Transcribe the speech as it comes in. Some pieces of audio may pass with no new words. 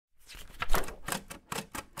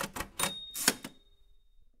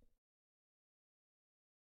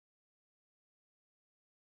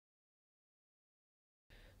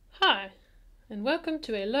Hi, and welcome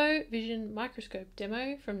to a low vision microscope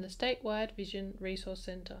demo from the Statewide Vision Resource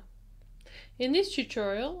Centre. In this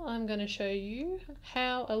tutorial, I'm going to show you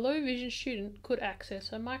how a low vision student could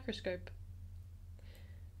access a microscope.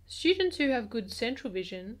 Students who have good central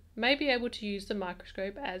vision may be able to use the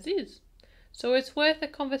microscope as is, so it's worth a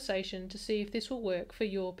conversation to see if this will work for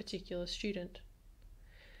your particular student.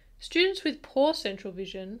 Students with poor central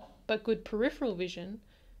vision but good peripheral vision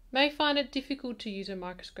may find it difficult to use a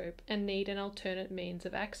microscope and need an alternate means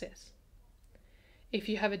of access. If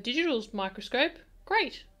you have a digital microscope,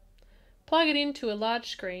 great! Plug it into a large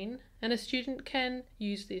screen and a student can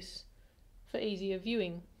use this for easier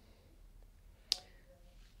viewing.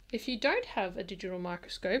 If you don't have a digital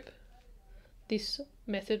microscope, this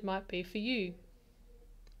method might be for you.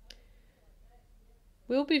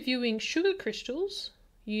 We'll be viewing sugar crystals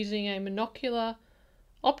using a monocular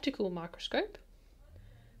optical microscope,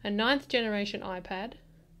 a 9th generation iPad,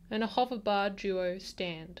 and a hoverbar duo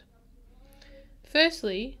stand.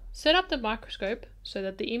 Firstly, set up the microscope so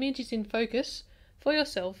that the image is in focus for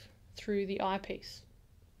yourself through the eyepiece.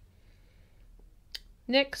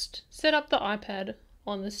 Next, set up the iPad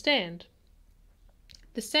on the stand.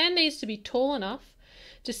 The stand needs to be tall enough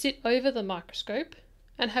to sit over the microscope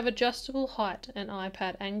and have adjustable height and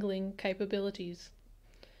iPad angling capabilities.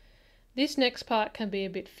 This next part can be a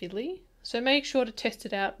bit fiddly, so make sure to test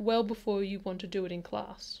it out well before you want to do it in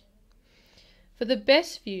class. For the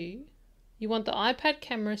best view, you want the iPad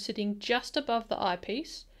camera sitting just above the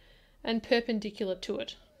eyepiece and perpendicular to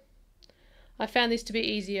it. I found this to be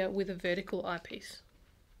easier with a vertical eyepiece.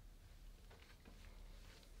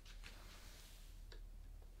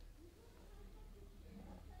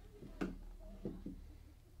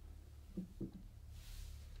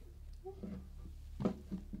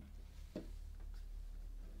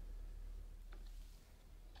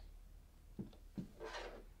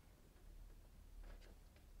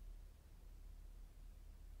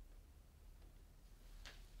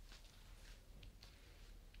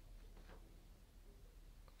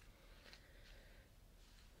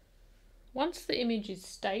 Once the image is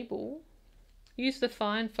stable, use the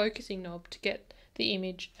fine focusing knob to get the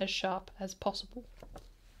image as sharp as possible.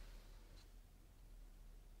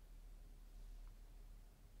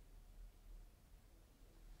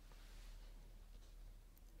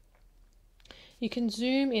 You can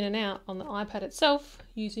zoom in and out on the iPad itself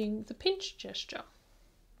using the pinch gesture.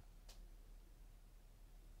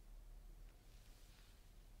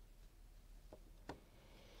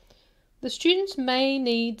 The students may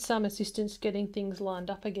need some assistance getting things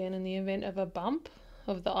lined up again in the event of a bump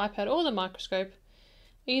of the iPad or the microscope,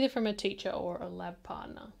 either from a teacher or a lab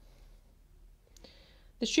partner.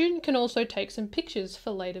 The student can also take some pictures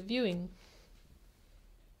for later viewing.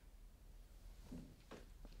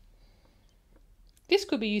 This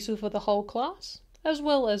could be useful for the whole class, as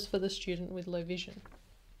well as for the student with low vision.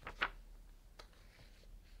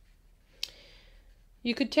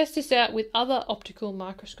 You could test this out with other optical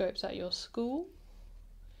microscopes at your school,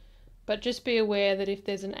 but just be aware that if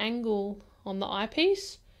there's an angle on the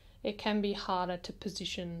eyepiece, it can be harder to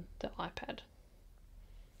position the iPad.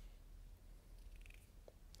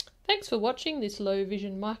 Thanks for watching this low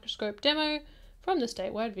vision microscope demo from the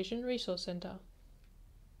Statewide Vision Resource Centre.